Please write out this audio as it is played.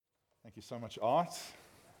Thank you so much, Art.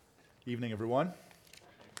 Evening, everyone.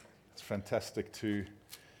 It's fantastic to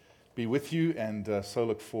be with you and so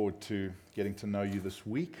look forward to getting to know you this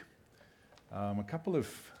week. A couple of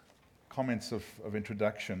comments of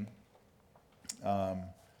introduction.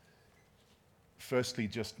 Firstly,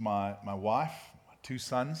 just my wife, my two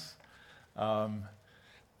sons,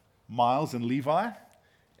 Miles and Levi,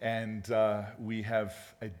 and we have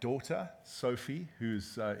a daughter, Sophie,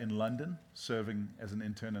 who's in London, serving as an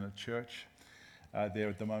intern in a church there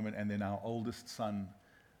at the moment, and then our oldest son,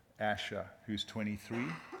 Asher, who's 23,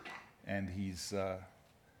 and he's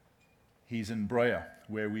in Brea,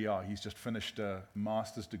 where we are. He's just finished a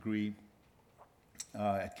master's degree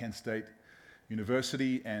at Kent State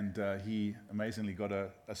University, and he amazingly got a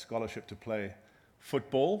scholarship to play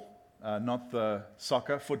football, not the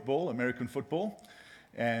soccer, football, American football.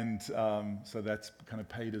 And so that's kind of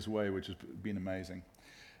paid his way, which has been amazing.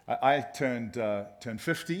 I turned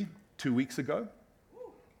 50 2 weeks ago,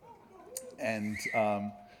 and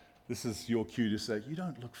this is your cue to say, you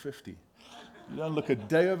don't look 50. You don't look a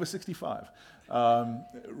day over 65.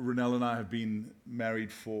 Ronelle and I have been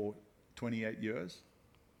married for 28 years.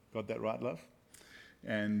 Got that right, love?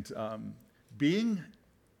 And being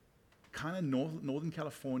kind of Northern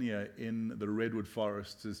California in the Redwood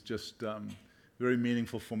Forest is just very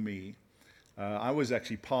meaningful for me. I was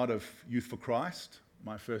actually part of Youth for Christ,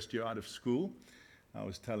 my first year out of school. I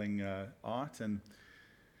was telling Art, and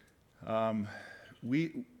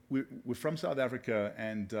we're from South Africa,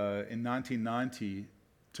 and in 1990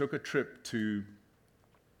 took a trip to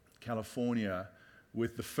California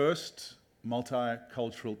with the first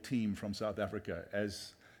multicultural team from South Africa.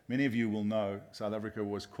 As many of you will know, South Africa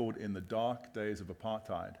was caught in the dark days of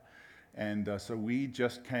apartheid. And so we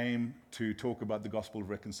just came to talk about the gospel of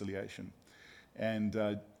reconciliation. And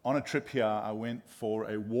on a trip here, I went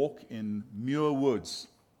for a walk in Muir Woods.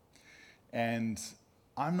 And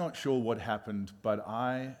I'm not sure what happened, but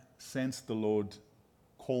I sensed the Lord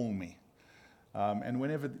call me. And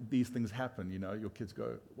whenever these things happen, you know, your kids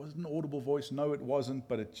go, was it an audible voice? No, it wasn't,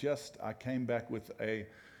 but I came back with a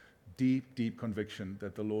deep, deep conviction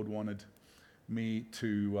that the Lord wanted me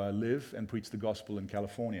to live and preach the gospel in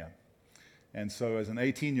California. And so as an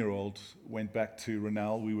 18-year-old, went back to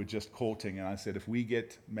Ronelle. We were just courting, and I said, if we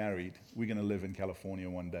get married, we're going to live in California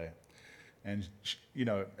one day. And, you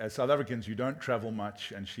know, as South Africans, you don't travel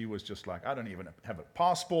much, and she was just like, I don't even have a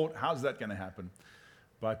passport. How's that going to happen?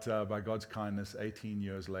 But by God's kindness, 18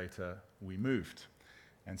 years later, we moved.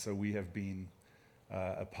 And so we have been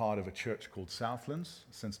a part of a church called Southlands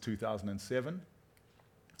since 2007.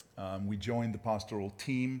 We joined the pastoral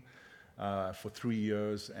team for 3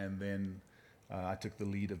 years, and then I took the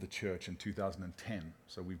lead of the church in 2010,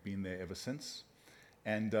 so we've been there ever since.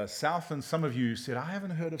 And Southlands, some of you said, I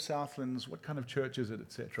haven't heard of Southlands, what kind of church is it,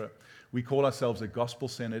 etc. We call ourselves a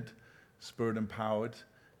gospel-centered, spirit-empowered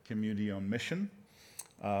community on mission.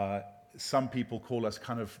 Some people call us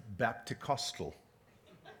kind of Bapticostal.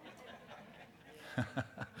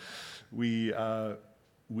 We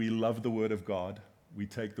love the Word of God. We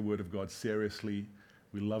take the Word of God seriously.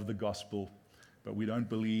 We love the gospel, but we don't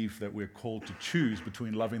believe that we're called to choose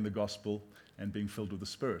between loving the gospel and being filled with the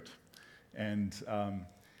Spirit. And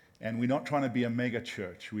we're not trying to be a mega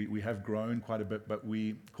church. We have grown quite a bit, but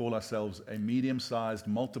we call ourselves a medium-sized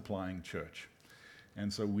multiplying church.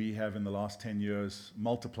 And so we have, in the last 10 years,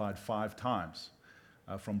 multiplied 5 times,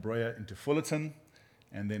 from Brea into Fullerton,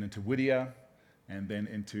 and then into Whittier, and then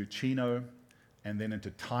into Chino, and then into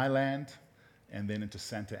Thailand, and then into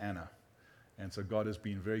Santa Ana. And so God has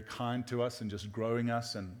been very kind to us and just growing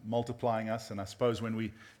us and multiplying us. And I suppose when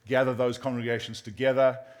we gather those congregations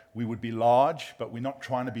together, we would be large, but we're not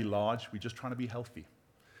trying to be large. We're just trying to be healthy.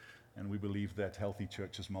 And we believe that healthy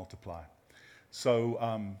churches multiply. So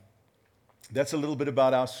that's a little bit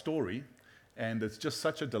about our story. And it's just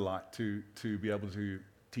such a delight to be able to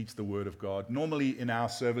teach the Word of God. Normally in our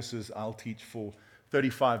services, I'll teach for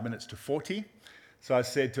 35 minutes to 40. So I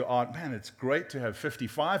said to Art, man, it's great to have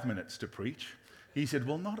 55 minutes to preach. He said,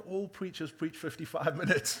 well, not all preachers preach 55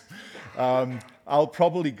 minutes. I'll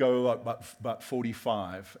probably go about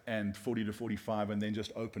 45 and 40 to 45 and then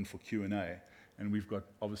just open for Q&A. And we've got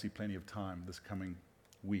obviously plenty of time this coming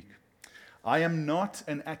week. I am not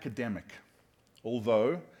an academic,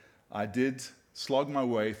 although I did slog my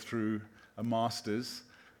way through a master's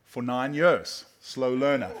for 9 years, slow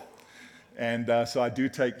learner. And so I do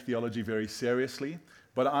take theology very seriously,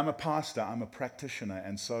 but I'm a pastor, I'm a practitioner,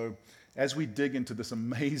 and so as we dig into this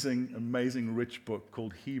amazing, amazing rich book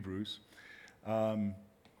called Hebrews, I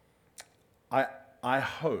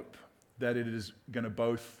hope that it is going to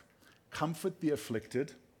both comfort the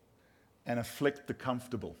afflicted and afflict the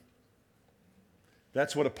comfortable.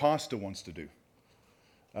 That's what a pastor wants to do.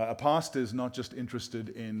 A pastor is not just interested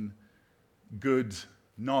in good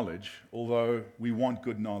knowledge, although we want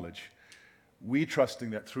good knowledge. We're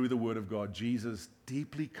trusting that through the Word of God, Jesus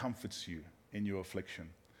deeply comforts you in your affliction,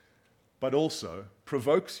 but also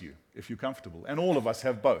provokes you if you're comfortable. And all of us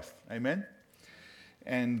have both. Amen?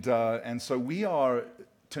 And so we are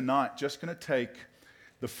tonight just going to take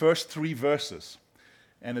the first 3 verses,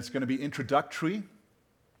 and it's going to be introductory.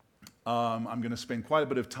 I'm going to spend quite a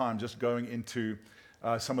bit of time just going into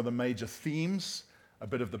some of the major themes, a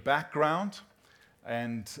bit of the background,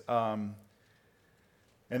 and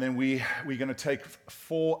then we're going to take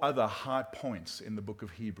 4 other high points in the book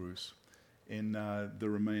of Hebrews in the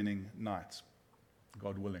remaining nights,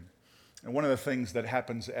 God willing. And one of the things that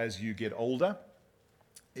happens as you get older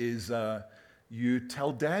is you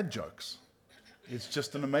tell dad jokes. It's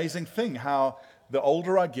just an amazing thing how the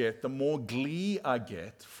older I get, the more glee I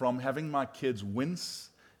get from having my kids wince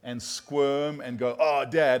and squirm and go, "Oh,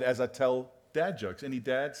 Dad," as I tell dad jokes. Any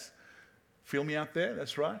dads feel me out there?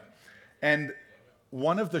 That's right. And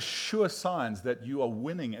one of the sure signs that you are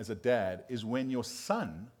winning as a dad is when your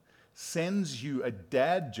son sends you a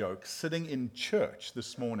dad joke sitting in church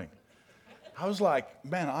this morning. I was like,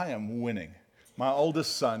 man, I am winning. My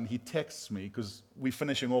oldest son, he texts me because we're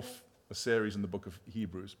finishing off a series in the book of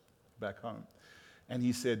Hebrews back home. And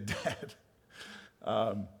he said, "Dad,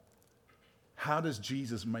 how does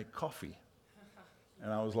Jesus make coffee?"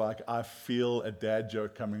 And I was like, "I feel a dad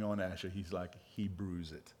joke coming on, Asher." He's like, "He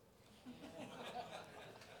brews it."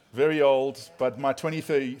 Very old, but my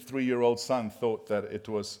 23-year-old son thought that it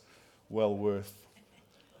was well worth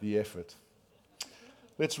the effort.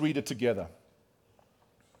 Let's read it together.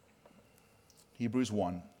 Hebrews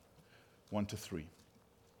 1, 1-3.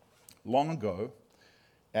 Long ago,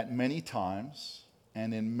 at many times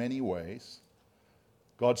and in many ways,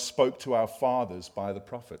 God spoke to our fathers by the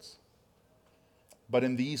prophets. But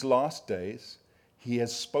in these last days, he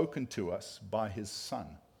has spoken to us by his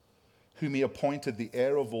Son, whom he appointed the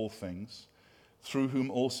heir of all things, through whom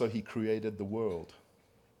also he created the world.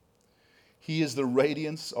 He is the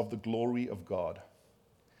radiance of the glory of God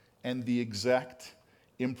and the exact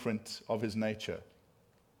imprint of his nature.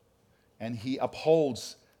 And he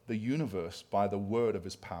upholds the universe by the word of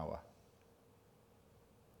his power.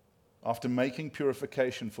 After making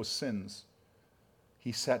purification for sins,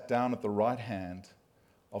 he sat down at the right hand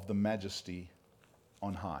of the Majesty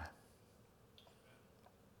on high.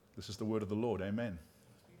 This is the word of the Lord. Amen.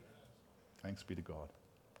 Thanks be to God.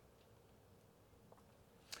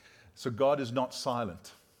 So God is not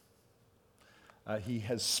silent. He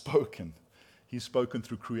has spoken. He's spoken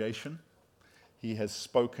through creation. He has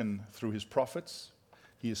spoken through his prophets.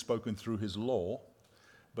 He has spoken through his law.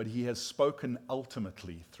 But he has spoken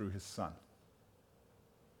ultimately through his Son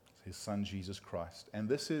Jesus Christ. And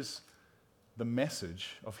this is the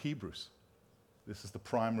message of Hebrews. This is the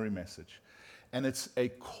primary message. And it's a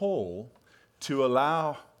call to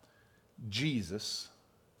allow Jesus,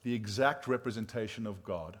 the exact representation of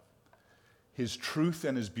God, his truth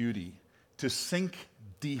and his beauty, to sink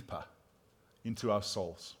deeper into our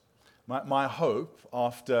souls. My hope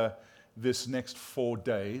after this next 4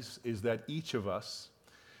 days is that each of us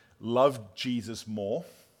love Jesus more,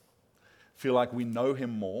 feel like we know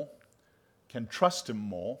him more, can trust him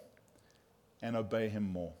more, and obey him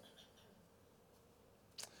more.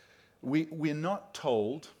 We're not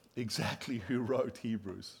told exactly who wrote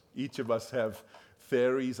Hebrews. Each of us have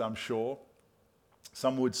theories, I'm sure.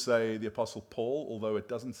 Some would say the Apostle Paul, although it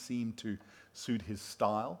doesn't seem to suit his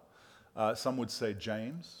style. Some would say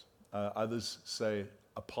James. Others say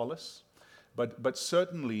Apollos. But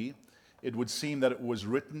certainly, it would seem that it was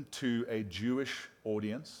written to a Jewish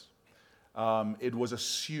audience. It was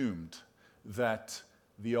assumed that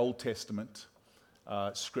the Old Testament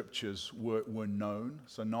scriptures were known,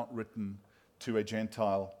 so not written to a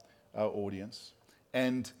Gentile audience.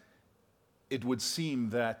 And it would seem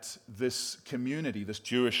that this community, this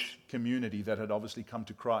Jewish community that had obviously come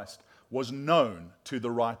to Christ, was known to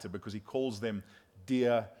the writer because he calls them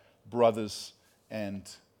dear brothers and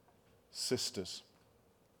sisters.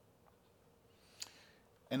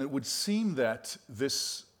 And it would seem that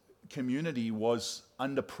this community was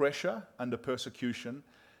under pressure, under persecution,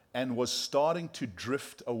 and was starting to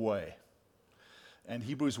drift away. And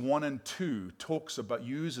Hebrews 1 and 2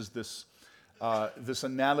 uses this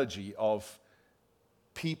analogy of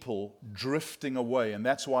people drifting away. And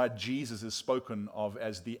that's why Jesus is spoken of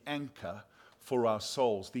as the anchor for our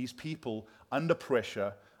souls. These people, under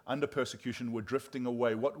pressure, under persecution, were drifting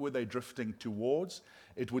away. What were they drifting towards?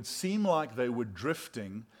 It would seem like they were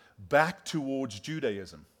drifting back towards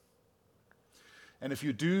Judaism. And if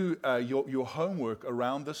you do your homework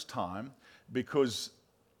around this time, because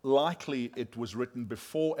likely it was written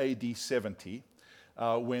before AD 70,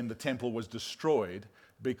 when the temple was destroyed,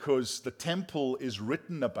 because the temple is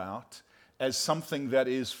written about as something that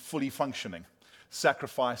is fully functioning.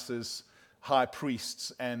 Sacrifices, high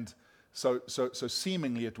priests, and so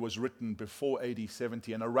seemingly it was written before AD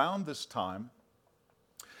 70. And around this time,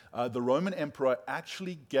 the Roman emperor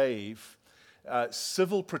actually gave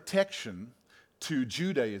civil protection to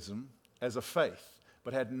Judaism as a faith,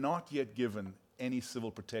 but had not yet given any civil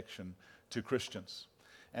protection to Christians.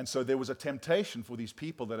 And so there was a temptation for these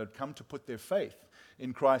people that had come to put their faith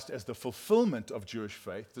in Christ as the fulfillment of Jewish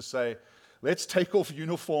faith to say, let's take off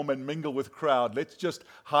uniform and mingle with crowd. Let's just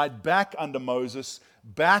hide back under Moses,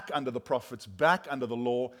 back under the prophets, back under the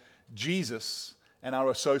law. Jesus and our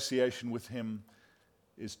association with him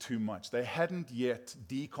is too much. They hadn't yet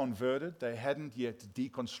deconverted, they hadn't yet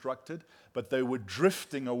deconstructed, but they were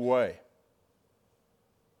drifting away.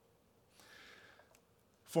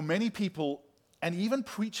 For many people, and even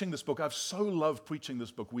preaching this book, I've so loved preaching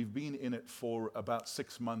this book. We've been in it for about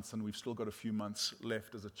 6 months, and we've still got a few months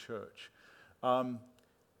left as a church.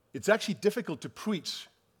 It's actually difficult to preach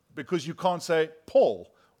because you can't say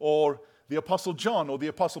Paul or the Apostle John or the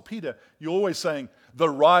Apostle Peter. You're always saying the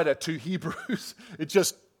writer to Hebrews. It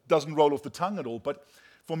just doesn't roll off the tongue at all. But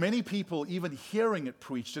for many people, even hearing it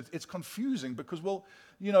preached, it's confusing because, well,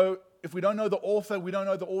 you know, if we don't know the author, we don't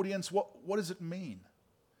know the audience, what does it mean?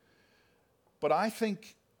 But I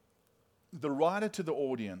think the writer to the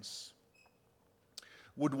audience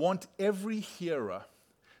would want every hearer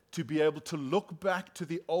to be able to look back to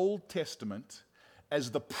the Old Testament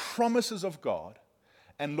as the promises of God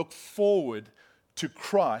and look forward to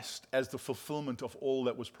Christ as the fulfillment of all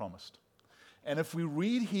that was promised. And if we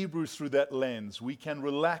read Hebrews through that lens, we can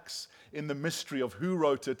relax in the mystery of who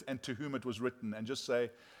wrote it and to whom it was written and just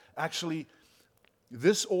say, actually,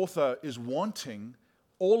 this author is wanting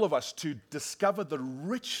all of us to discover the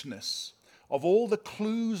richness of all the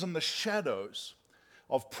clues and the shadows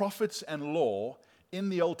of prophets and law in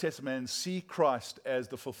the Old Testament and see Christ as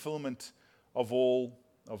the fulfillment of all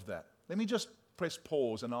of that. Let me just press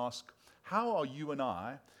pause and ask, how are you and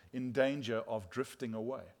I in danger of drifting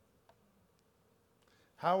away?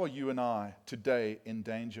 How are you and I today in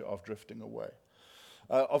danger of drifting away?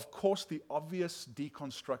 Of course, the obvious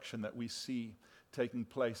deconstruction that we see taking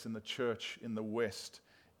place in the church in the West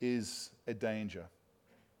is a danger,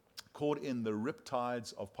 caught in the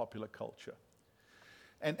riptides of popular culture.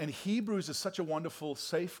 And Hebrews is such a wonderful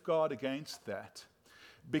safeguard against that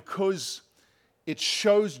because it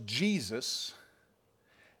shows Jesus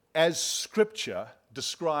as Scripture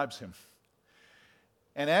describes him.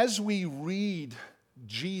 And as we read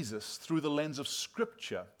Jesus through the lens of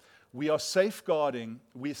Scripture, we are safeguarded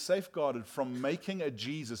from making a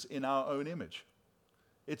Jesus in our own image.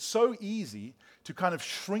 It's so easy to kind of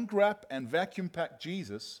shrink wrap and vacuum pack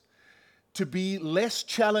Jesus to be less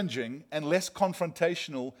challenging and less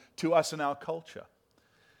confrontational to us in our culture.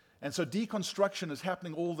 And so deconstruction is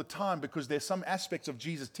happening all the time because there's some aspects of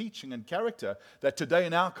Jesus' teaching and character that today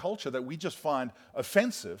in our culture that we just find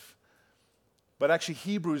offensive. But actually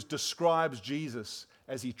Hebrews describes Jesus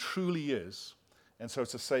as he truly is. And so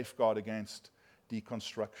it's a safeguard against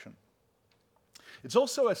deconstruction. It's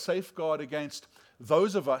also a safeguard against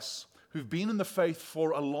those of us who've been in the faith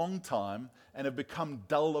for a long time and have become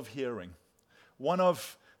dull of hearing. One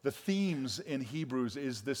of the themes in Hebrews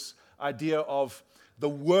is this idea of the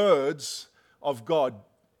words of God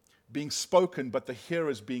being spoken, but the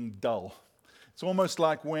hearers being dull. It's almost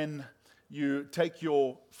like when you take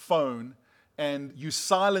your phone and you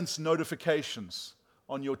silence notifications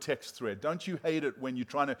on your text thread. Don't you hate it when you're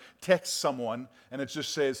trying to text someone and it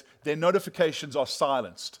just says their notifications are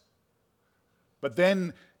silenced? But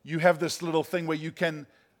then you have this little thing where you can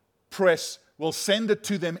press, well, send it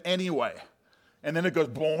to them anyway. And then it goes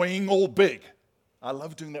boing, all big. I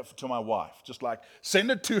love doing that to my wife. Just like, send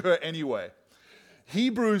it to her anyway.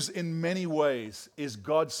 Hebrews, in many ways, is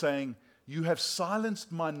God saying, you have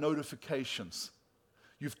silenced my notifications.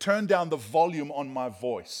 You've turned down the volume on my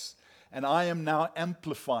voice. And I am now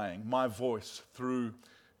amplifying my voice through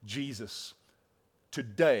Jesus.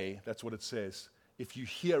 Today, that's what it says. If you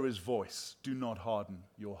hear his voice, do not harden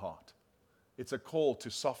your heart. It's a call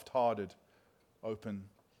to soft-hearted, open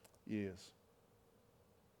ears.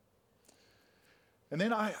 And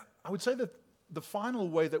then I would say that the final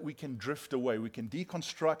way that we can drift away, we can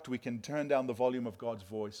deconstruct, we can turn down the volume of God's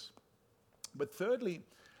voice. But thirdly,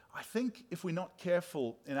 I think if we're not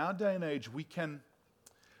careful, in our day and age, we can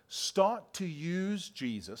start to use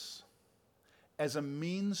Jesus as a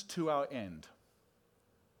means to our end.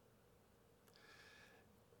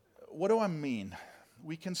 what do I mean?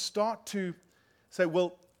 We can start to say,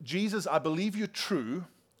 well, Jesus, I believe you're true,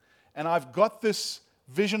 and I've got this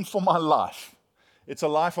vision for my life. It's a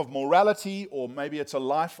life of morality, or maybe it's a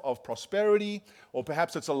life of prosperity, or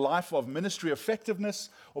perhaps it's a life of ministry effectiveness,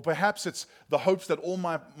 or perhaps it's the hopes that all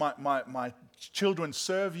my children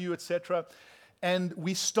serve you, etc. And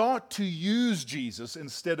we start to use Jesus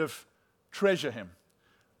instead of treasure him.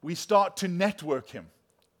 We start to network him.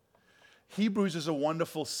 Hebrews is a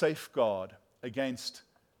wonderful safeguard against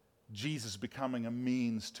Jesus becoming a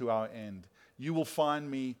means to our end. You will find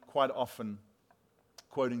me quite often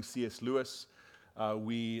quoting C.S. Lewis.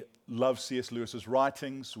 We love C.S. Lewis's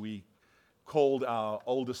writings. We called our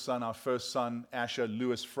oldest son, our first son, Asher,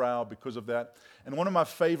 Lewis Frau because of that. And one of my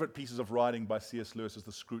favorite pieces of writing by C.S. Lewis is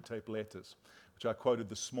the Screwtape Letters, which I quoted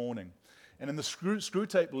this morning. And in the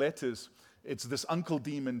Screwtape Letters, it's this uncle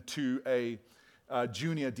demon to a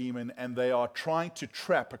junior demon, and they are trying to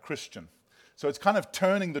trap a Christian. So it's kind of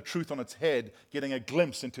turning the truth on its head, getting a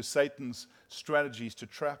glimpse into Satan's strategies to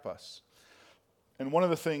trap us. And one of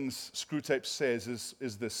the things Screwtape says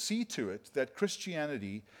is the see to it that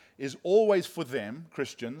Christianity is always for them,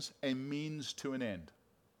 Christians, a means to an end.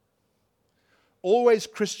 Always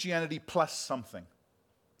Christianity plus something.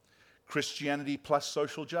 Christianity plus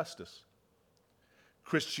social justice.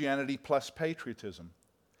 Christianity plus patriotism.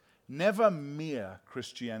 Never mere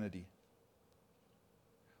Christianity.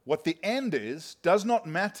 What the end is does not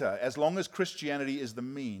matter as long as Christianity is the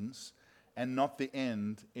means and not the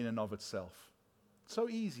end in and of itself. It's so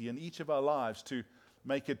easy in each of our lives to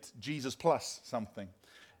make it Jesus plus something.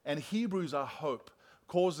 And Hebrews, our hope,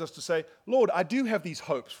 causes us to say, Lord, I do have these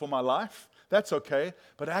hopes for my life. That's okay.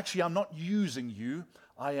 But actually, I'm not using you.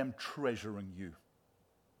 I am treasuring you.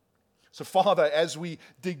 So, Father, as we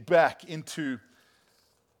dig back into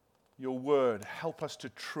your word, help us to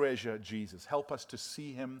treasure Jesus. Help us to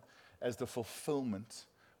see him as the fulfillment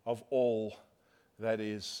of all that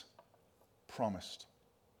is promised.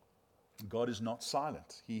 God is not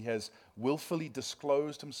silent. He has willfully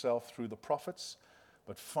disclosed himself through the prophets,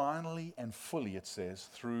 but finally and fully, it says,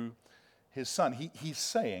 through his Son. He's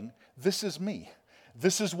saying, this is me.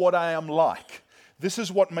 This is what I am like. This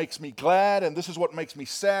is what makes me glad, and this is what makes me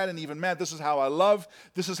sad and even mad. This is how I love.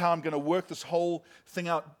 This is how I'm going to work this whole thing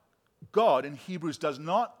out. God in Hebrews does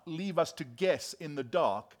not leave us to guess in the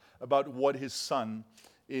dark about what his Son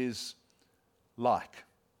is like.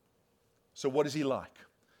 So what is he like?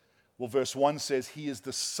 Well, verse 1 says he is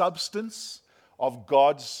the substance of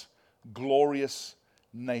God's glorious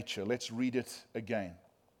nature. Let's read it again.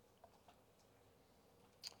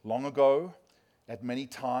 Long ago, at many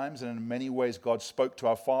times and in many ways, God spoke to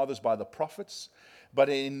our fathers by the prophets, but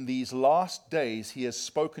in these last days, he has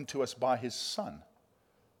spoken to us by his Son.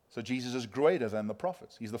 So Jesus is greater than the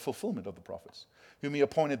prophets. He's the fulfillment of the prophets, whom he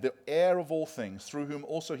appointed the heir of all things, through whom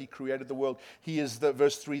also he created the world. He is,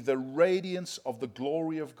 verse 3, the radiance of the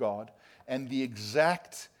glory of God and the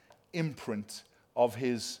exact imprint of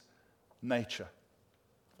his nature.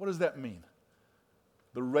 What does that mean?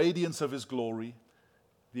 The radiance of his glory,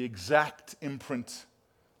 the exact imprint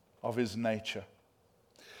of his nature.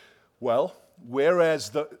 Well, whereas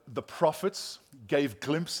the prophets gave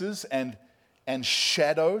glimpses and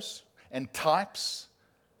shadows and types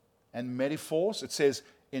and metaphors, it says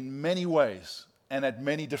in many ways and at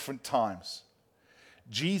many different times,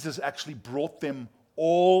 Jesus actually brought them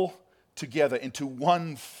all together into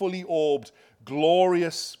one fully orbed,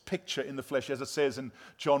 glorious picture in the flesh. As it says in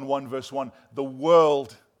John 1 verse 1, the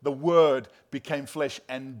Word became flesh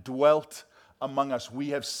and dwelt among us.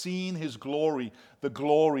 We have seen his glory, the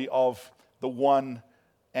glory of the one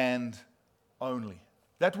and only.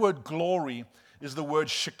 That word glory is the word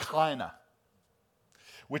Shekinah,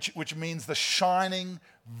 which means the shining,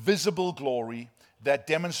 visible glory that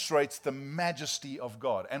demonstrates the majesty of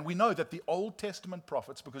God. And we know that the Old Testament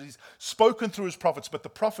prophets, because he's spoken through his prophets, but the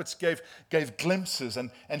prophets gave glimpses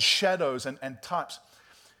and shadows and types.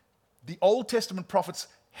 The Old Testament prophets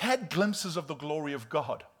had glimpses of the glory of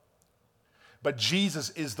God. But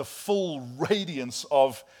Jesus is the full radiance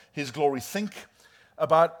of his glory. Think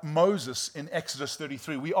about Moses in Exodus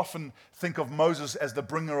 33. We often think of Moses as the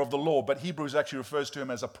bringer of the law, but Hebrews actually refers to him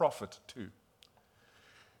as a prophet too.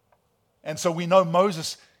 And so we know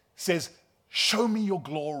Moses says, show me your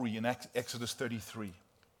glory in Exodus 33.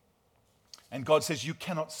 And God says, you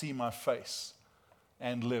cannot see my face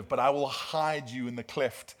and live, but I will hide you in the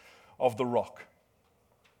cleft of the rock.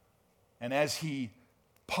 And as he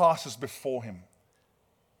passes before him,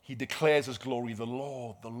 he declares his glory, the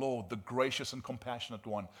Lord, the gracious and compassionate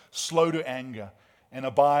one, slow to anger and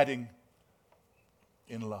abiding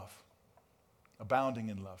in love. abounding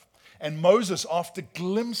in love. And Moses, after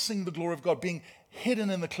glimpsing the glory of God, being hidden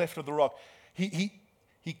in the cleft of the rock, he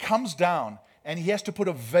comes down and he has to put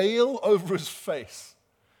a veil over his face.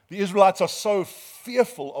 The Israelites are so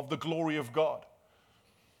fearful of the glory of God.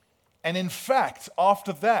 And in fact,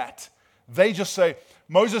 after that, they just say,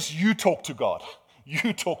 Moses, you talk to God.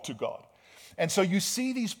 You talk to God. And so you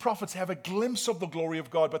see these prophets have a glimpse of the glory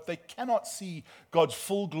of God, but they cannot see God's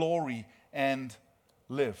full glory and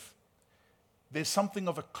live. There's something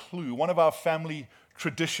of a clue. One of our family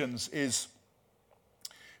traditions is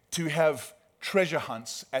to have treasure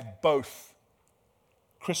hunts at both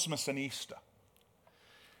Christmas and Easter.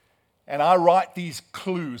 And I write these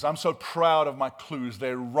clues. I'm so proud of my clues.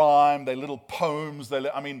 They rhyme, they're little poems.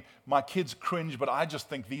 My kids cringe, but I just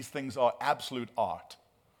think these things are absolute art.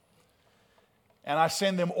 And I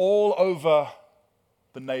send them all over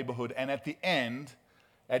the neighborhood. And at the end,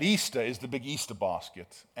 at Easter is the big Easter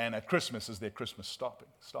basket. And at Christmas is their Christmas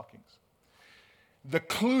stockings. The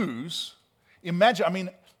clues, imagine,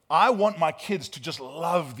 I want my kids to just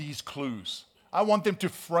love these clues. I want them to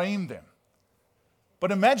frame them.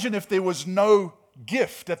 But imagine if there was no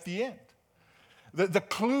gift at the end. The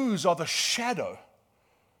clues are the shadow.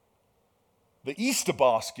 The Easter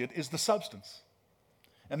basket is the substance.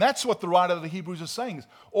 And that's what the writer of the Hebrews is saying. Is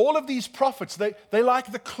all of these prophets, they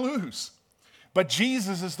like the clues. But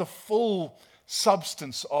Jesus is the full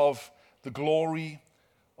substance of the glory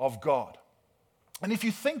of God. And if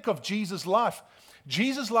you think of Jesus' life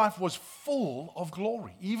was full of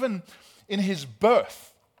glory. Even in his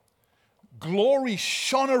birth, glory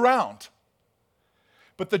shone around.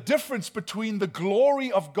 But the difference between the glory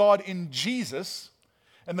of God in Jesus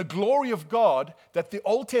and the glory of God that the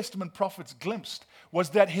Old Testament prophets glimpsed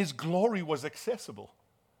was that his glory was accessible.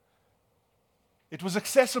 It was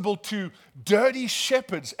accessible to dirty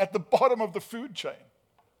shepherds at the bottom of the food chain,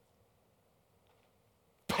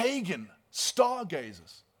 pagan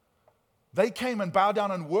stargazers. They came and bowed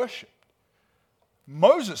down and worshiped.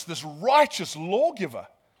 Moses, this righteous lawgiver,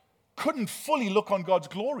 couldn't fully look on God's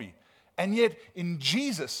glory. And yet in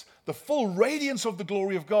Jesus, the full radiance of the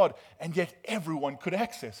glory of God, and yet everyone could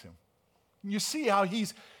access him. And you see how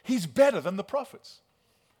he's better than the prophets.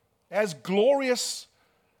 As glorious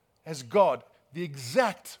as God, the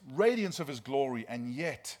exact radiance of his glory, and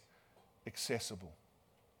yet accessible.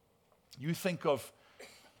 You think of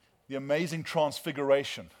the amazing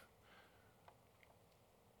transfiguration,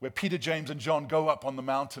 where Peter, James, and John go up on the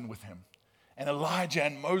mountain with him. And Elijah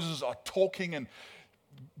and Moses are talking, and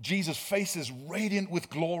Jesus' face is radiant with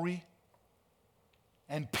glory.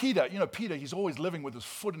 And Peter, he's always living with his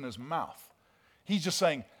foot in his mouth. He's just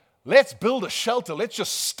saying, let's build a shelter. Let's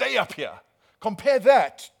just stay up here. Compare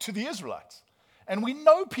that to the Israelites. And we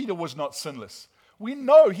know Peter was not sinless. We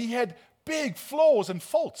know he had big flaws and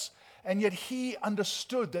faults. And yet he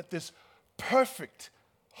understood that this perfect,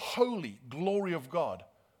 holy glory of God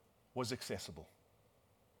was accessible.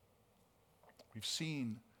 We've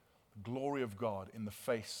seen the glory of God in the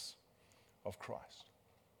face of Christ.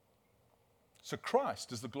 So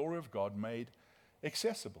Christ is the glory of God made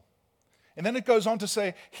accessible. And then it goes on to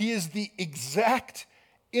say, he is the exact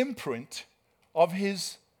imprint of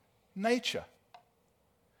his nature.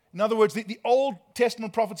 In other words, the Old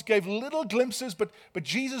Testament prophets gave little glimpses, but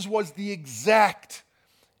Jesus was the exact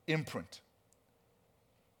imprint.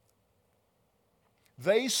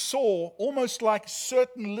 They saw almost like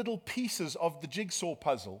certain little pieces of the jigsaw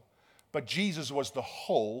puzzle, but Jesus was the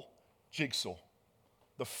whole jigsaw,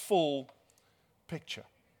 the full picture.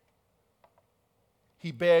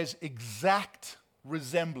 He bears exact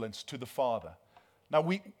resemblance to the Father. Now,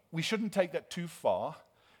 we shouldn't take that too far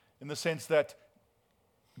in the sense that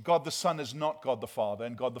God the Son is not God the Father,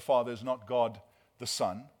 and God the Father is not God the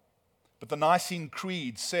Son. But the Nicene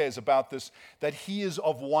Creed says about this that he is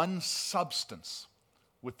of one substance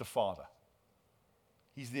with the Father.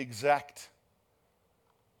 He's the exact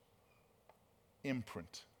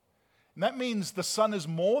imprint. And that means the Son is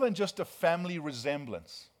more than just a family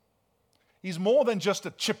resemblance. He's more than just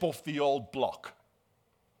a chip off the old block.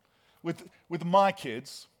 With my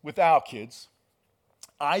kids, with our kids,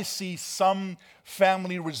 I see some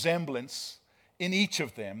family resemblance in each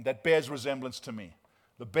of them that bears resemblance to me.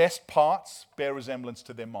 The best parts bear resemblance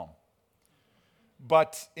to their mom.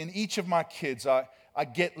 But in each of my kids, I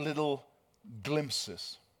get little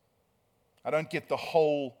glimpses. I don't get the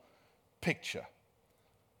whole picture.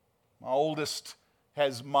 My oldest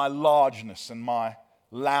has my largeness and my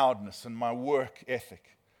loudness and my work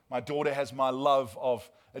ethic. My daughter has my love of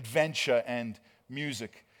adventure and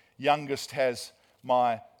music. Youngest has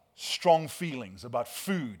my strong feelings about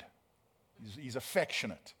food. He's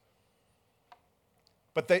affectionate.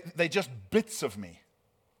 but they're just bits of me.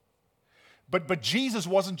 But Jesus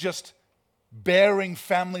wasn't just bearing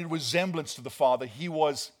family resemblance to the Father. He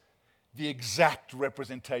was the exact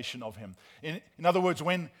representation of him. In other words,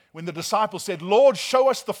 when the disciples said, Lord, show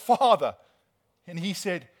us the Father. And he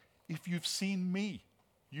said, if you've seen me,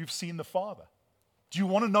 you've seen the Father. Do you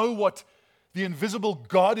want to know what the invisible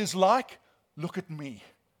God is like? Look at me.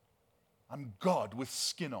 I'm God with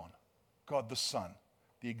skin on. God the Son.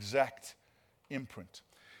 The exact imprint.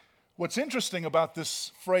 What's interesting about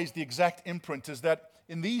this phrase, the exact imprint, is that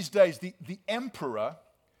in these days, the emperor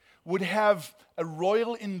would have a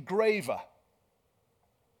royal engraver.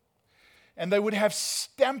 And they would have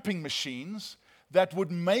stamping machines that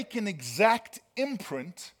would make an exact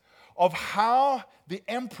imprint of how the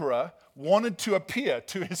emperor wanted to appear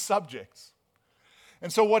to his subjects.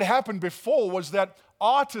 And so what happened before was that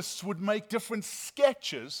artists would make different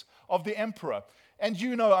sketches of the emperor. And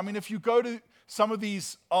if you go to some of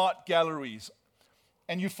these art galleries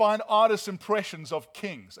and you find artists' impressions of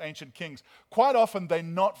kings, ancient kings, quite often they're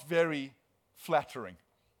not very flattering.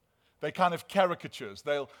 They're kind of caricatures.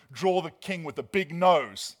 They'll draw the king with a big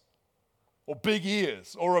nose or big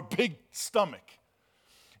ears or a big stomach.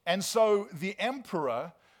 And so the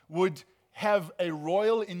emperor would have a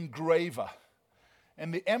royal engraver.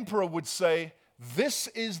 And the emperor would say, this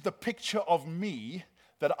is the picture of me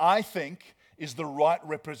that I think is the right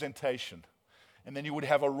representation. And then you would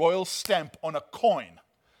have a royal stamp on a coin.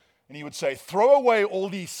 And he would say, throw away all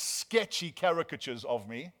these sketchy caricatures of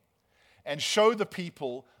me and show the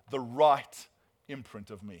people the right imprint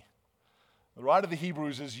of me. The writer of the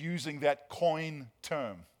Hebrews is using that coin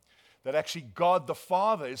term. That actually God the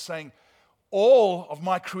Father is saying, all of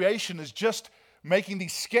my creation is just making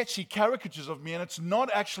these sketchy caricatures of me, and it's not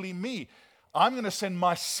actually me. I'm going to send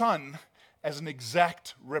my Son as an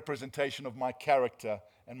exact representation of my character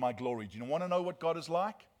and my glory. Do you want to know what God is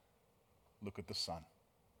like? Look at the Son.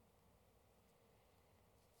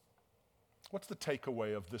 What's the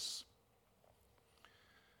takeaway of this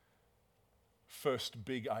first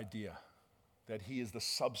big idea, that he is the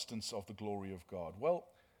substance of the glory of God? Well,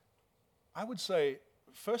 I would say,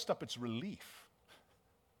 first up, it's relief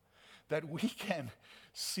that we can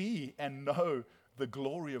see and know the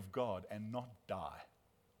glory of God and not die.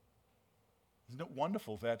 Isn't it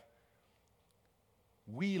wonderful that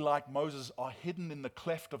we, like Moses, are hidden in the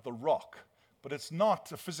cleft of the rock, but it's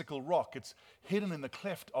not a physical rock, it's hidden in the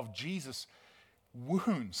cleft of Jesus'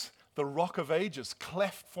 wounds, the rock of ages,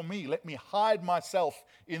 cleft for me. Let me hide myself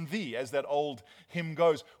in thee, as that old hymn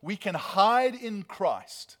goes. We can hide in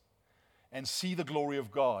Christ and see the glory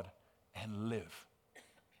of God and live.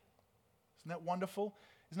 Isn't that wonderful?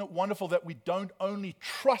 Isn't it wonderful that we don't only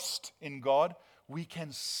trust in God, we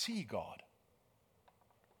can see God?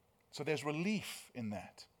 So there's relief in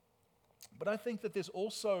that. But I think that there's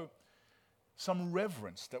also some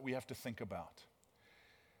reverence that we have to think about.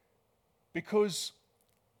 Because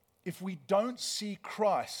if we don't see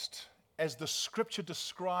Christ as the Scripture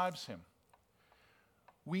describes him,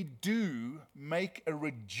 we do make a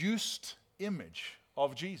reduced image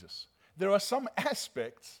of Jesus. There are some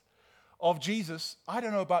aspects of Jesus, I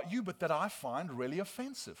don't know about you, but that I find really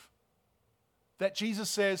offensive. That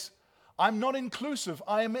Jesus says, I'm not inclusive,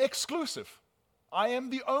 I am exclusive. I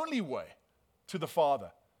am the only way to the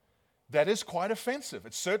Father. That is quite offensive.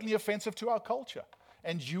 It's certainly offensive to our culture.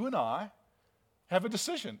 And you and I have a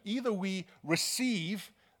decision. Either we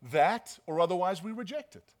receive that or otherwise we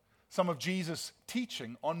reject it. Some of Jesus'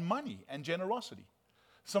 teaching on money and generosity.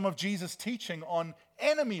 Some of Jesus' teaching on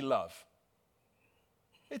enemy love.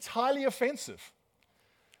 It's highly offensive.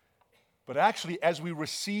 But actually, as we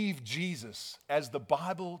receive Jesus, as the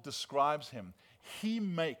Bible describes him, he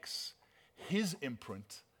makes his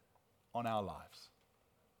imprint on our lives.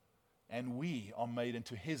 And we are made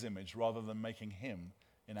into his image rather than making him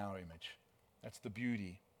in our image. That's the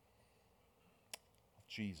beauty of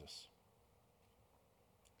Jesus.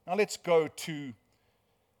 Now let's go to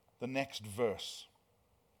the next verse.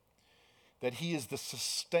 That he is the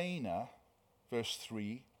sustainer, verse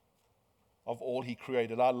 3, of all he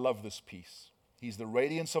created. I love this piece. He's the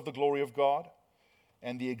radiance of the glory of God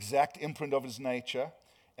and the exact imprint of his nature,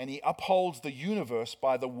 and he upholds the universe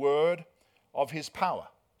by the word of his power.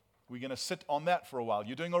 We're going to sit on that for a while.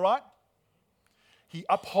 You doing all right? He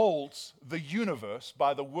upholds the universe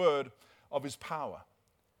by the word of his power.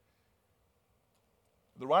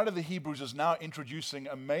 The writer of the Hebrews is now introducing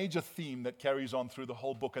a major theme that carries on through the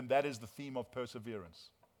whole book, and that is the theme of perseverance.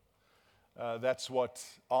 That's what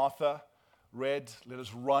Arthur read. Let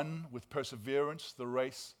us run with perseverance the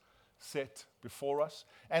race set before us.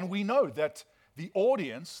 And we know that the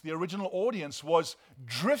audience, the original audience, was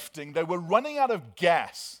drifting. They were running out of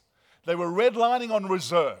gas. They were redlining on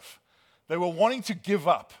reserve. They were wanting to give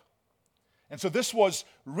up. And so this was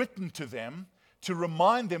written to them to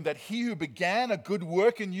remind them that he who began a good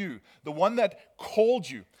work in you, the one that called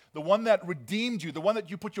you, the one that redeemed you, the one that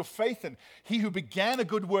you put your faith in, he who began a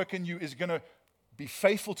good work in you is going to be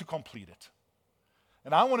faithful to complete it.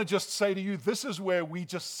 And I want to just say to you, this is where we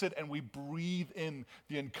just sit and we breathe in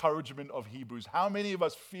the encouragement of Hebrews. How many of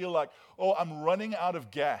us feel like, oh, I'm running out of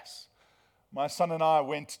gas? My son and I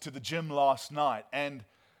went to the gym last night, and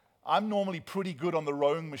I'm normally pretty good on the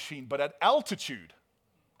rowing machine, but at altitude,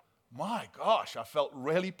 my gosh, I felt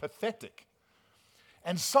really pathetic.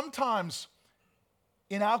 And sometimes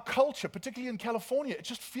in our culture, particularly in California, it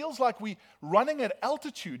just feels like we're running at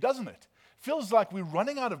altitude, doesn't it? Feels like we're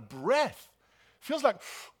running out of breath. Feels like,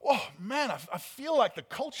 oh man, I feel like the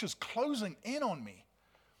culture's closing in on me.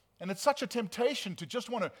 And it's such a temptation to just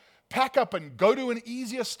want to pack up and go to an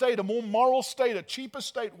easier state, a more moral state, a cheaper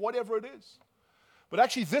state, whatever it is. But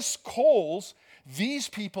actually, this calls these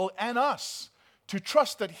people and us to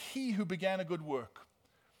trust that he who began a good work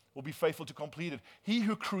will be faithful to complete it. He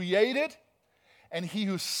who created and he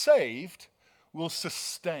who saved will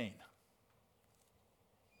sustain.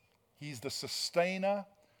 He's the sustainer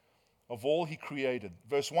of all he created.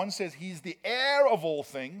 Verse 1 says, he's the heir of all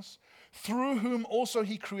things, through whom also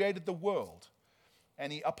he created the world,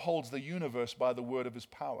 and he upholds the universe by the word of his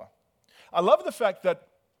power. I love the fact that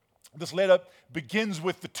this letter begins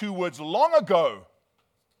with the two words, long ago.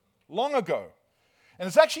 Long ago. And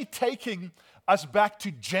it's actually taking us back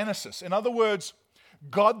to Genesis. In other words,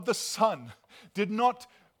 God the Son did not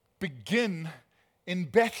begin in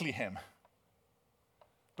Bethlehem.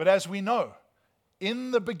 But as we know,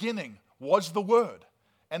 in the beginning was the Word,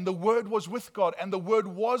 and the Word was with God, and the Word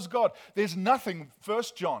was God. There's nothing, 1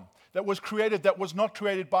 John, that was created that was not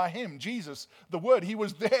created by him, Jesus, the Word. He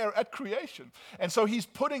was there at creation. And so he's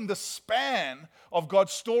putting the span of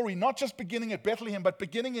God's story, not just beginning at Bethlehem, but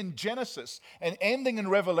beginning in Genesis and ending in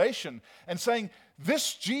Revelation, and saying,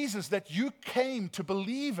 this Jesus that you came to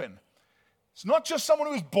believe in, it's not just someone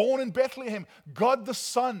who was born in Bethlehem. God the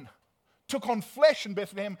Son took on flesh in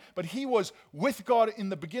Bethlehem, but he was with God in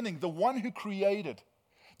the beginning. The one who created,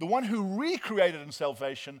 the one who recreated in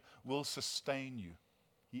salvation will sustain you.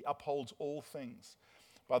 He upholds all things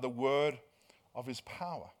by the word of his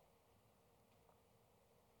power.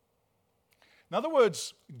 In other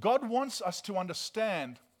words, God wants us to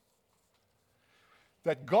understand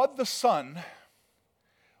that God the Son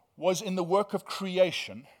was in the work of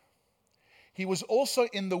creation. He was also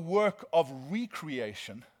in the work of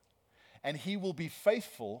recreation, and he will be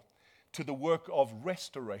faithful to the work of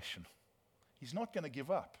restoration. He's not going to give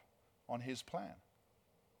up on his plan.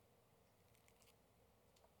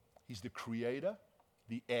 He's the creator,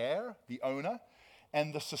 the heir, the owner,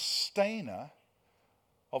 and the sustainer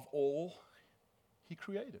of all he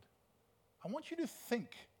created. I want you to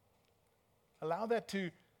think, allow that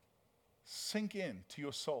to sink in to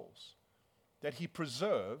your souls, that he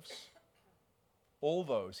preserves all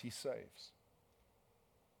those he saves.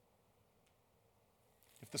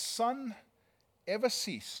 If the Son ever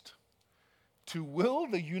ceased to will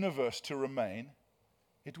the universe to remain,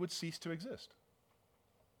 it would cease to exist.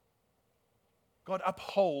 God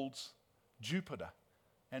upholds Jupiter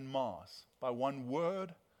and Mars by one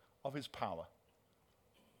word of his power.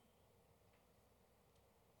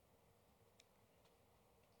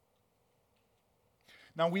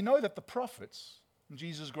 Now we know that the prophets, and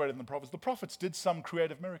Jesus is greater than the prophets did some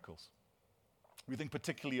creative miracles. We think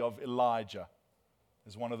particularly of Elijah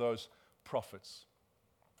as one of those prophets.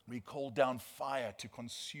 He called down fire to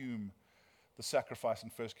consume the sacrifice in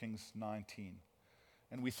 1 Kings 19.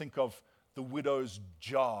 And we think of the widow's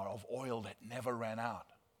jar of oil that never ran out.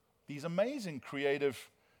 These amazing creative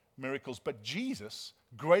miracles. But Jesus,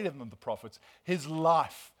 greater than the prophets, his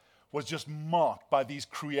life was just marked by these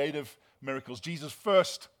creative miracles. Jesus'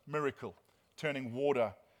 first miracle, turning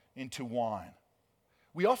water into wine.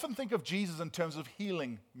 We often think of Jesus in terms of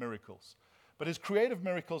healing miracles, but his creative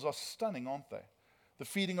miracles are stunning, aren't they? The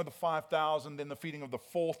feeding of the 5,000, then the feeding of the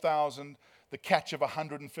 4,000, the catch of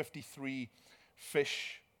 153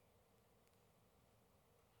 fish.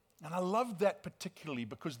 And I love that particularly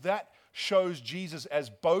because that shows Jesus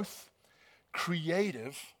as both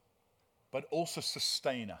creative but also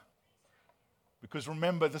sustainer. Because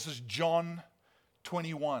remember, this is John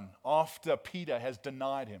 21, after Peter has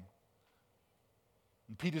denied him.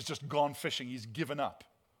 And Peter's just gone fishing, he's given up.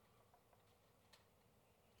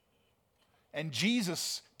 And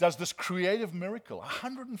Jesus does this creative miracle,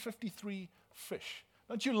 153 fish.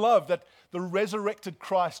 Don't you love that the resurrected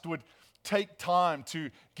Christ would take time to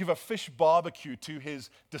give a fish barbecue to his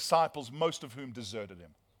disciples, most of whom deserted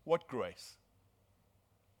him. What grace.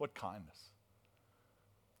 What kindness.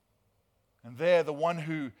 And there, the one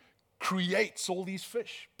who creates all these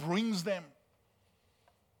fish, brings them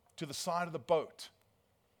to the side of the boat,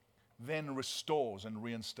 then restores and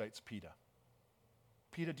reinstates Peter.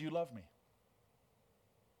 Peter, do you love me?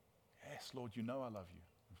 Yes, Lord, you know I love you.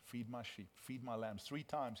 Feed my sheep, feed my lambs. 3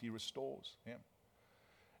 times he restores him.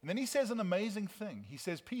 And then he says an amazing thing. He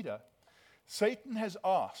says, Peter, Satan has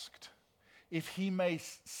asked if he may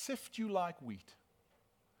sift you like wheat,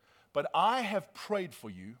 but I have prayed for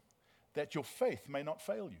you that your faith may not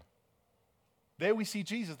fail you. There we see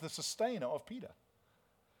Jesus, the sustainer of Peter.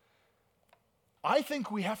 I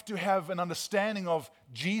think we have to have an understanding of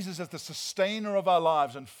Jesus as the sustainer of our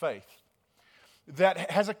lives and faith that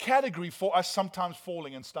has a category for us sometimes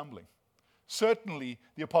falling and stumbling. Certainly,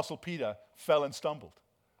 the Apostle Peter fell and stumbled.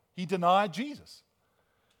 He denied Jesus.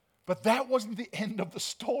 But that wasn't the end of the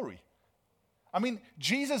story. I mean,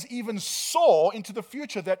 Jesus even saw into the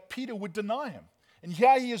future that Peter would deny him. And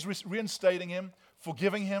here he is reinstating him,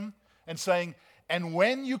 forgiving him, and saying, and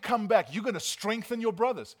when you come back, you're going to strengthen your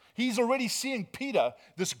brothers. He's already seeing Peter,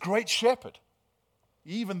 this great shepherd,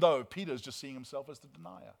 even though Peter is just seeing himself as the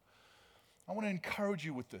denier. I want to encourage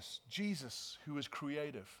you with this. Jesus, who is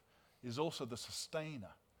creative, is also the sustainer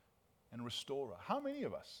and restorer. How many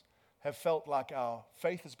of us have felt like our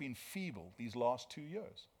faith has been feeble these last 2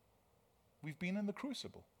 years? We've been in the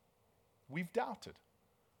crucible. We've doubted.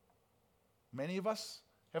 Many of us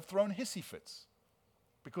have thrown hissy fits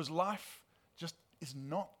because life just is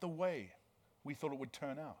not the way we thought it would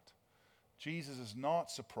turn out. Jesus is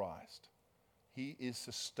not surprised. He is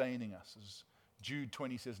sustaining us. As Jude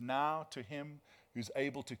 20 says, now to him who's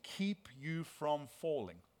able to keep you from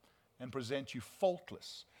falling and present you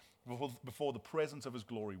faultless before the presence of his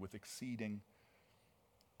glory with exceeding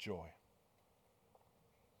joy.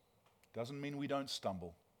 Doesn't mean we don't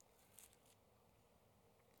stumble.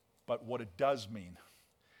 But what it does mean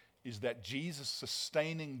is that Jesus'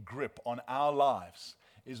 sustaining grip on our lives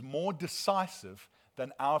is more decisive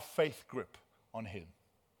than our faith grip on him.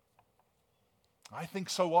 I think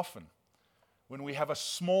so often when we have a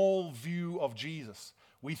small view of Jesus,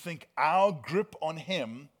 we think our grip on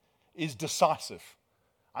him is decisive.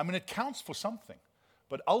 I mean, it counts for something.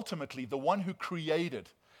 But ultimately, the one who created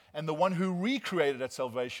and the one who recreated at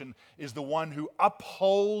salvation is the one who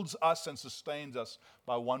upholds us and sustains us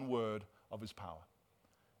by one word of his power.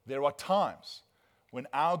 There are times when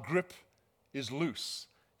our grip is loose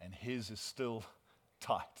and his is still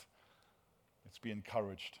tight. Let's be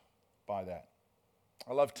encouraged by that.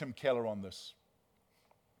 I love Tim Keller on this,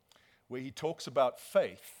 where he talks about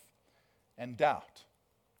faith and doubt.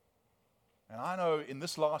 And I know in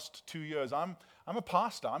this last 2 years, I'm a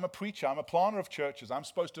pastor, I'm a preacher, I'm a planter of churches. I'm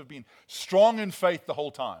supposed to have been strong in faith the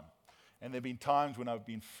whole time. And there have been times when I've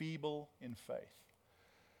been feeble in faith.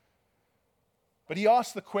 But he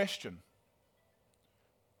asked the question,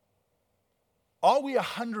 are we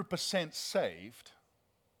 100% saved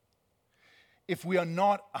if we are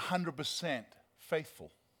not 100%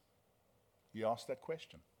 faithful? He asked that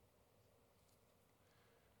question.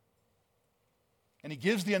 And he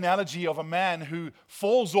gives the analogy of a man who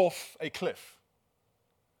falls off a cliff.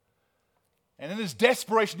 And in his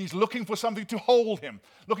desperation, he's looking for something to hold him,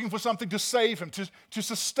 looking for something to save him, to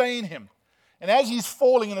sustain him. And as he's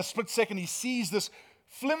falling in a split second, he sees this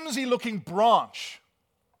flimsy-looking branch.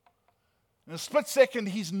 In a split second,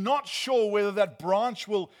 he's not sure whether that branch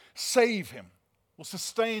will save him, will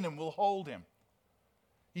sustain him, will hold him.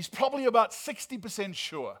 He's probably about 60%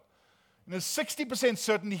 sure. And there's 60%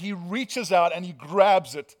 certainty he reaches out and he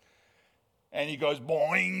grabs it and he goes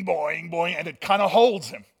boing, boing, boing, and it kind of holds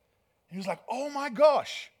him. And he was like, oh my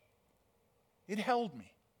gosh, it held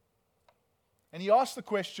me. And he asked the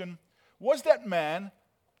question, was that man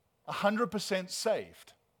 100%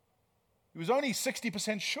 saved? He was only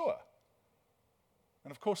 60% sure.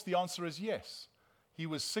 And of course the answer is yes. He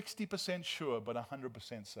was 60% sure but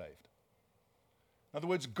 100% saved. In other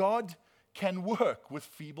words, God can work with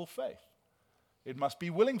feeble faith. It must be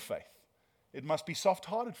willing faith. It must be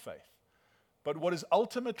soft-hearted faith. But what is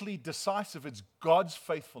ultimately decisive is God's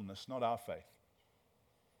faithfulness, not our faith.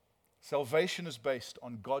 Salvation is based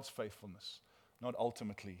on God's faithfulness, not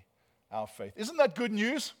ultimately our faith. Isn't that good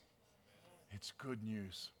news? It's good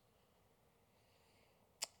news.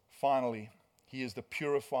 Finally, he is the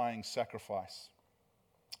purifying sacrifice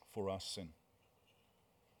for our sin.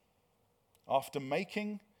 After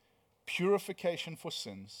making purification for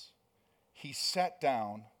sins, he sat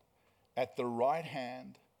down at the right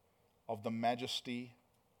hand of the majesty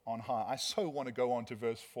on high. I so want to go on to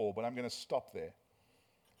verse 4, but I'm going to stop there.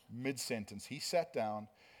 Mid-sentence. He sat down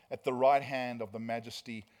at the right hand of the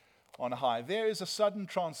majesty on high. There is a sudden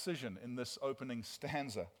transition in this opening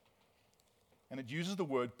stanza, and it uses the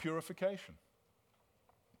word purification.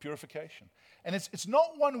 Purification. And it's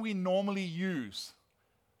not one we normally use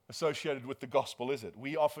associated with the gospel, is it?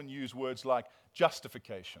 We often use words like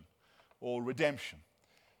justification or redemption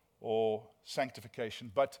or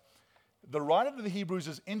sanctification. But the writer to the Hebrews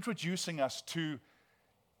is introducing us to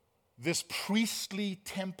this priestly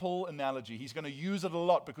temple analogy. He's going to use it a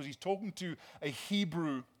lot because he's talking to a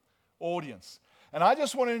Hebrew audience. And I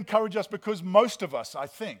just want to encourage us, because most of us, I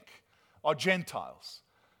think, are Gentiles.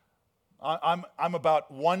 I'm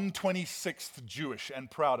about 1/26th Jewish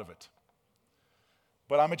and proud of it.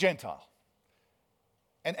 But I'm a Gentile.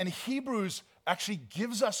 And Hebrews actually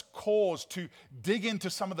gives us cause to dig into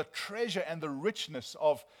some of the treasure and the richness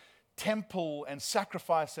of temple and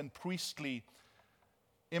sacrifice and priestly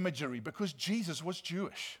imagery, because Jesus was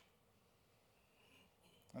Jewish.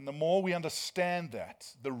 And the more we understand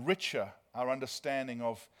that, the richer our understanding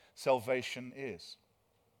of salvation is.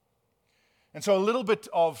 And so a little bit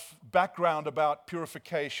of background about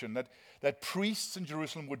purification, that priests in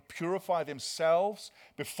Jerusalem would purify themselves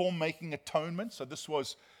before making atonement. So this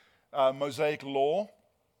was Mosaic law,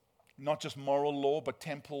 not just moral law, but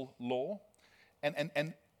temple law.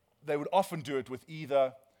 And they would often do it with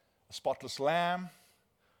either a spotless lamb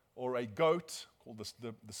or a goat, called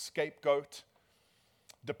the scapegoat.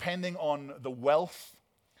 Depending on the wealth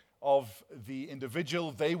of the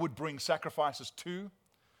individual, they would bring sacrifices too.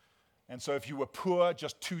 And so if you were poor,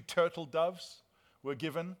 just 2 turtle doves were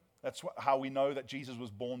given. That's how we know that Jesus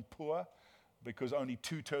was born poor, because only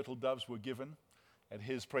 2 turtle doves were given at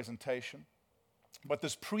his presentation. But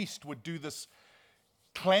this priest would do this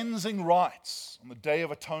cleansing rites on the Day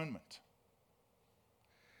of Atonement.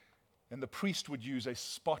 And the priest would use a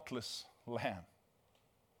spotless lamb.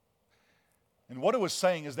 And what it was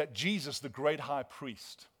saying is that Jesus, the great high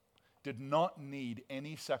priest, did not need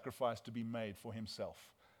any sacrifice to be made for himself.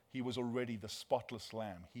 He was already the spotless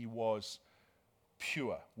lamb. He was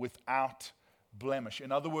pure, without blemish.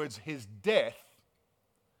 In other words, his death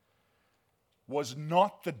was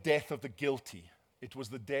not the death of the guilty. It was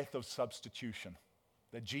the death of substitution.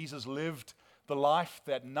 That Jesus lived the life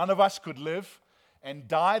that none of us could live and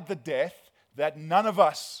died the death that none of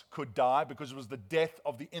us could die, because it was the death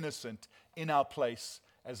of the innocent in our place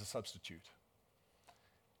as a substitute.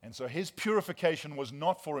 And so his purification was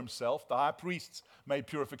not for himself. The high priests made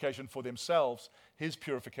purification for themselves. His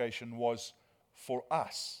purification was for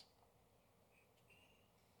us.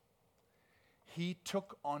 He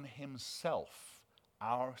took on himself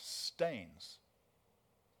our stains.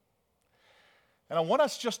 And I want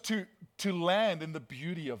us just to land in the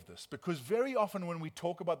beauty of this, because very often when we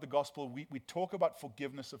talk about the gospel, we talk about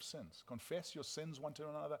forgiveness of sins. Confess your sins one to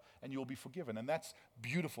another and you'll be forgiven. And that's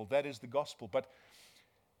beautiful. That is the gospel. But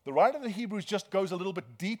the writer of the Hebrews just goes a little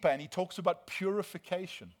bit deeper, and he talks about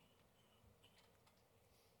purification.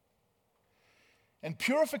 And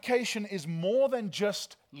purification is more than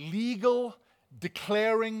just legal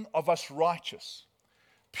declaring of us righteous.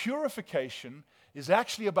 Purification is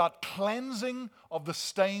actually about cleansing of the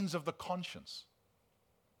stains of the conscience.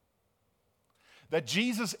 That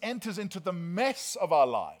Jesus enters into the mess of our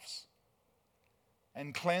lives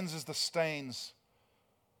and cleanses the stains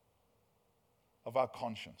of our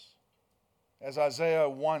conscience. As Isaiah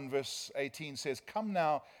 1 verse 18 says, "Come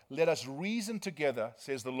now, let us reason together,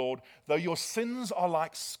 says the Lord. Though your sins are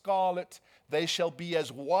like scarlet, they shall be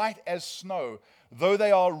as white as snow. Though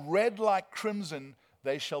they are red like crimson,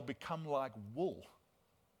 they shall become like wool."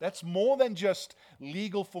 That's more than just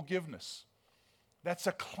legal forgiveness. That's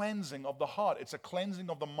a cleansing of the heart. It's a cleansing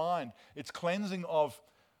of the mind. It's cleansing of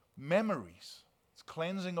memories. It's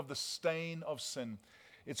cleansing of the stain of sin.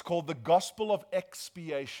 It's called the gospel of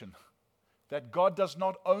expiation. That God does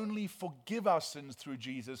not only forgive our sins through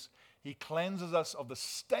Jesus, he cleanses us of the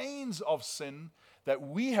stains of sin that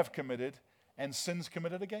we have committed and sins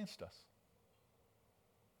committed against us.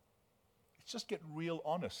 Let's just get real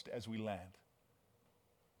honest as we land.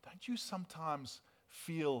 Don't you sometimes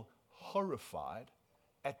feel horrified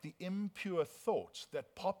at the impure thoughts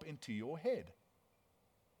that pop into your head?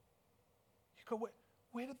 You go,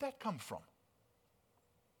 where did that come from?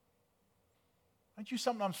 Don't you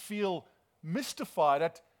sometimes feel mystified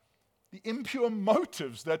at the impure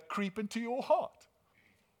motives that creep into your heart?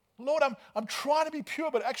 Lord, I'm trying to be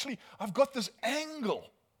pure, but actually I've got this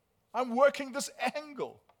angle. I'm working this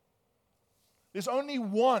angle. There's only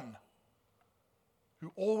one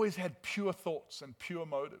who always had pure thoughts and pure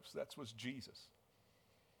motives. That was Jesus.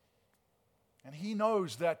 And he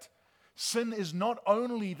knows that sin is not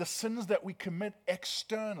only the sins that we commit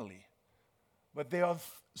externally, but there are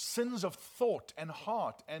sins of thought and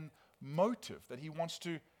heart and motive that he wants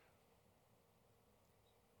to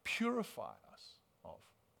purify us of.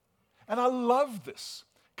 And I love this.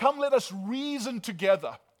 Come, let us reason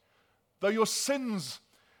together. Though your sins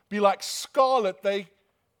be like scarlet, they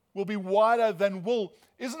will be whiter than wool.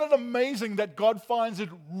 Isn't it amazing that God finds it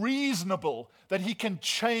reasonable that he can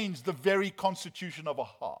change the very constitution of a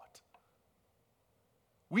heart?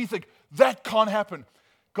 We think, that can't happen.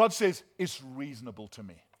 God says, it's reasonable to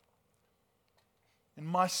me. In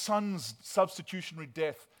my son's substitutionary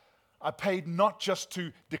death, I paid not just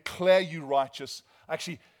to declare you righteous, I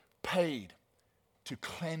actually paid to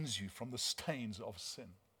cleanse you from the stains of sin.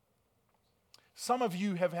 Some of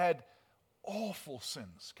you have had awful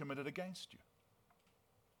sins committed against you.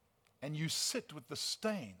 And you sit with the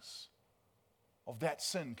stains of that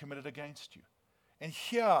sin committed against you. And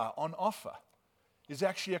here on offer is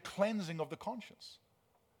actually a cleansing of the conscience,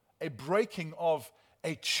 a breaking of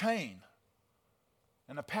a chain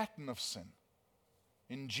and a pattern of sin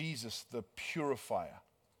in Jesus, the purifier.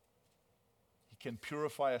 He can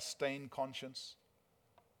purify a stained conscience.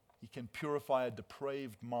 He can purify a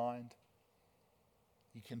depraved mind.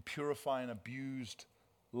 He can purify an abused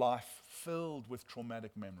life filled with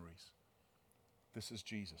traumatic memories. This is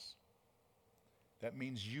Jesus. That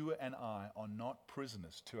means you and I are not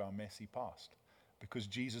prisoners to our messy past because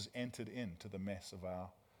Jesus entered into the mess of our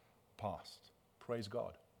past. Praise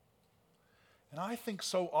God. And I think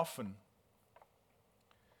so often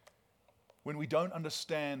when we don't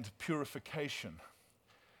understand purification,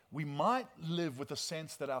 we might live with a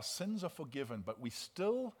sense that our sins are forgiven, but we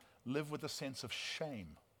still live with a sense of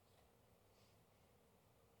shame.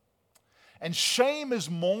 And shame is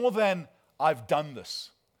more than I've done this.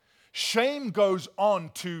 Shame goes on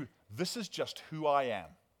to this is just who I am.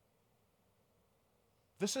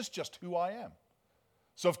 This is just who I am.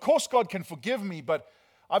 So of course God can forgive me, but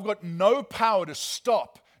I've got no power to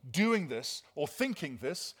stop doing this or thinking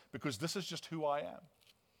this because this is just who I am.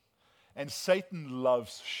 And Satan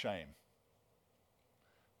loves shame.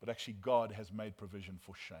 But actually God has made provision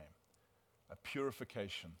for shame, a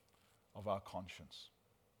purification of our conscience.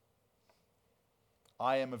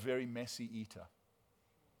 I am a very messy eater.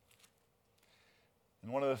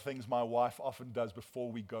 And one of the things my wife often does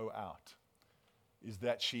before we go out is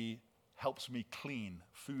that she helps me clean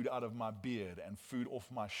food out of my beard and food off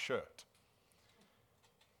my shirt.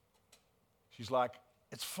 She's like,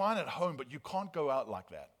 it's fine at home, but you can't go out like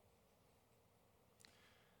that.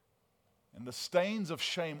 And the stains of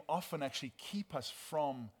shame often actually keep us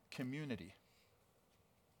from community.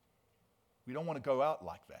 We don't want to go out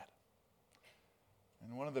like that.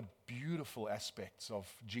 And one of the beautiful aspects of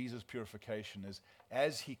Jesus' purification is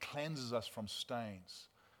as he cleanses us from stains,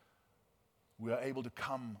 we are able to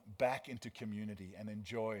come back into community and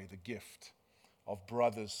enjoy the gift of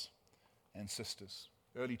brothers and sisters.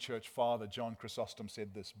 Early church father John Chrysostom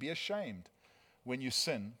said this: be ashamed when you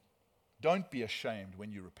sin. Don't be ashamed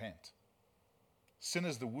when you repent. Sin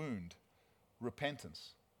is the wound.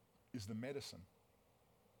 Repentance is the medicine.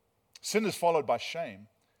 Sin is followed by shame,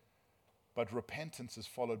 but repentance is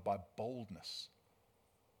followed by boldness.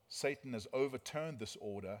 Satan has overturned this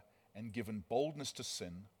order and given boldness to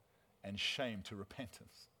sin and shame to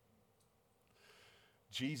repentance.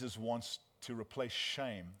 Jesus wants to replace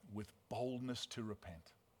shame with boldness to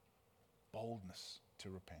repent. Boldness to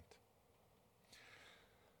repent.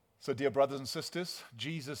 So, dear brothers and sisters,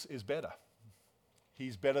 Jesus is better.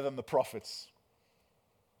 He's better than the prophets.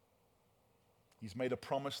 He's made a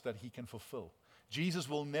promise that he can fulfill. Jesus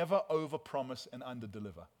will never overpromise and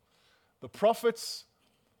underdeliver. The prophets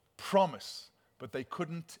promise, but they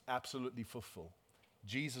couldn't absolutely fulfill.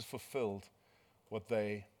 Jesus fulfilled what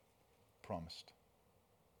they promised.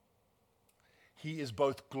 He is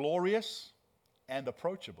both glorious and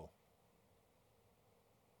approachable.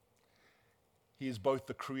 He is both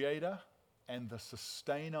the creator and the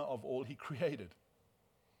sustainer of all he created,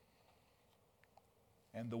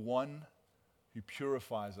 and the one who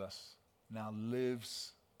purifies us now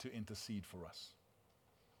lives to intercede for us.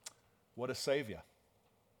 What a Savior.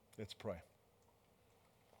 Let's pray.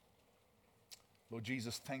 Lord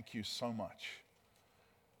Jesus, thank you so much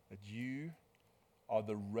that you are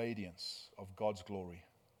the radiance of God's glory.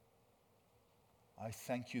 I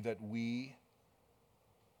thank you that we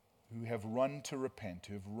who have run to repent,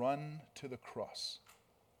 who have run to the cross,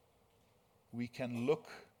 we can look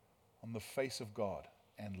on the face of God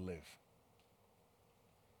and live.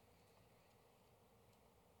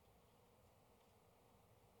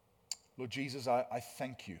 Lord Jesus, I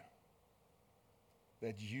thank you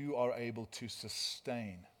that you are able to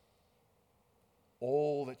sustain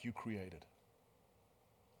all that you created.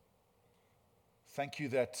 Thank you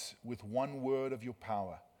that with one word of your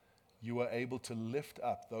power, you are able to lift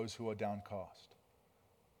up those who are downcast.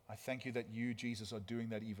 I thank you that you, Jesus, are doing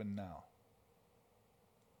that even now.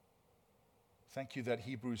 Thank you that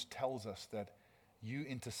Hebrews tells us that you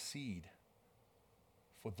intercede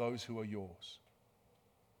for those who are yours.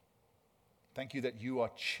 Thank you that you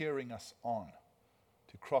are cheering us on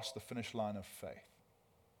to cross the finish line of faith.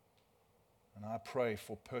 And I pray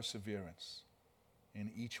for perseverance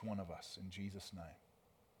in each one of us in Jesus' name.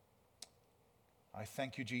 I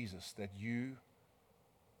thank you, Jesus, that you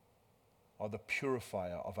are the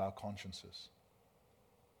purifier of our consciences,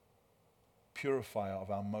 purifier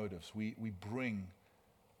of our motives. We bring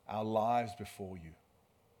our lives before you,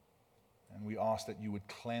 and we ask that you would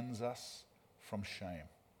cleanse us from shame.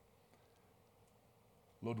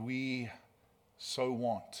 Lord, we so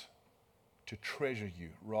want to treasure you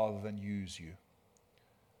rather than use you.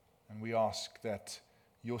 And we ask that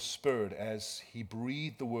your Spirit, as he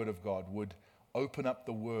breathed the word of God, would open up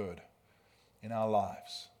the word in our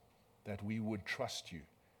lives, that we would trust you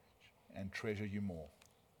and treasure you more.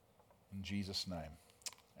 In Jesus' name,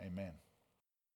 amen.